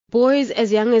Boys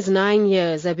as young as 9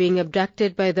 years are being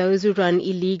abducted by those who run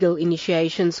illegal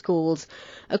initiation schools.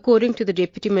 According to the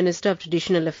Deputy Minister of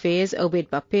Traditional Affairs, Obed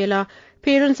Bapela,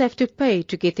 parents have to pay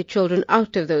to get their children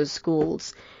out of those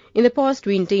schools. In the past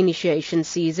winter initiation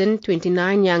season,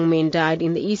 29 young men died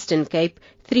in the Eastern Cape,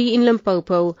 3 in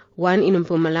Limpopo, 1 in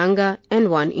Mpumalanga and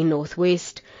 1 in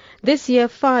Northwest. This year,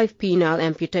 5 penile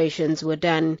amputations were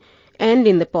done, and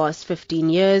in the past 15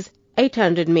 years,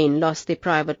 800 men lost their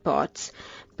private parts.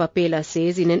 Bapela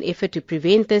says in an effort to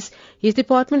prevent this, his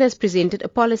department has presented a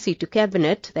policy to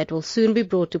Cabinet that will soon be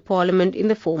brought to Parliament in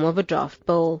the form of a draft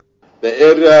bill. The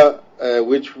area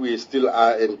which we still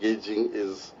are engaging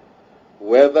is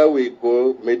whether we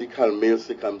go medical male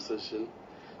circumcision,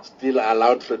 still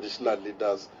allow traditional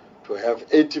leaders to have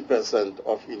 80%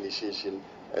 of initiation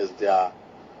as their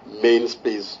main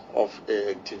space of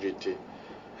activity,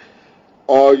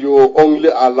 or you only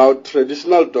allow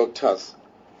traditional doctors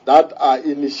that are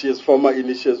initiates, former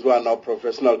initiates who are now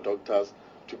professional doctors,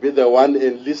 to be the one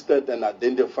enlisted and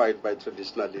identified by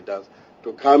traditional leaders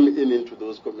to come into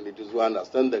those communities who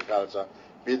understand the culture,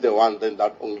 be the one then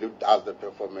that only does the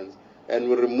performance, and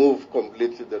we remove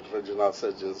completely the regional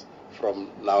surgeons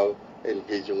from now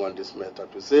engaging on this matter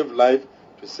to save life,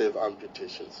 to save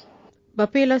amputations.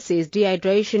 Bapela says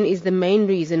dehydration is the main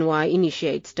reason why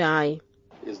initiates die.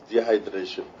 Is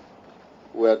dehydration.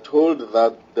 We are told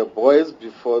that the boys,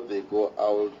 before they go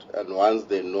out and once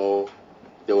they know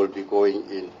they will be going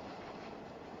in,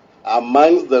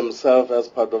 amongst themselves as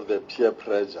part of the peer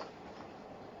pressure,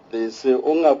 they say,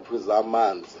 "Ungaphuza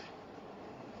amanzi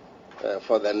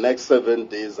for the next 7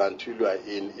 days until you are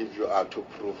in, if you are to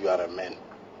prove you are a man."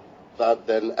 That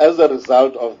then, as a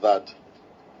result of that,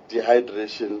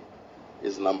 dehydration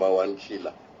is number one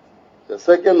killer. The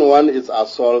second one is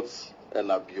assaults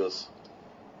and abuse.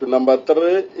 Number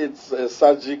 3, it's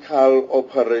surgical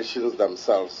operations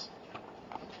themselves,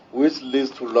 which leads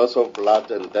to loss of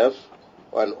blood and death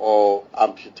or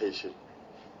amputation.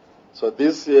 So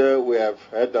this year we have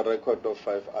had a record of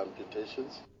 5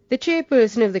 amputations. The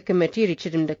chairperson of the committee,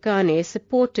 Richard Mdakane,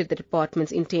 supported the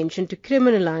department's intention to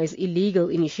criminalize illegal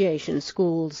initiation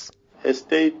schools. A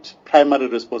state primary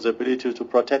responsibility is to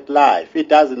protect life. It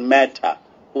doesn't matter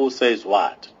who says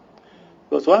what.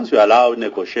 Because once you allow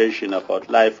negotiation about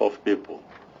life of people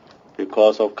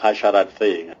because of Kasharat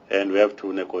thing, and we have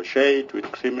to negotiate with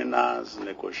criminals,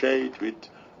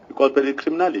 because by the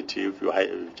criminality, if you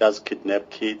just kidnap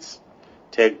kids,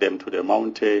 take them to the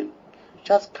mountain,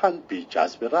 just can't be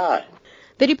right.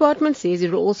 The department says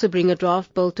it will also bring a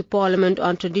draft bill to Parliament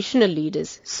on traditional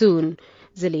leaders soon.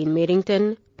 Zelene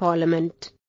Merrington, Parliament.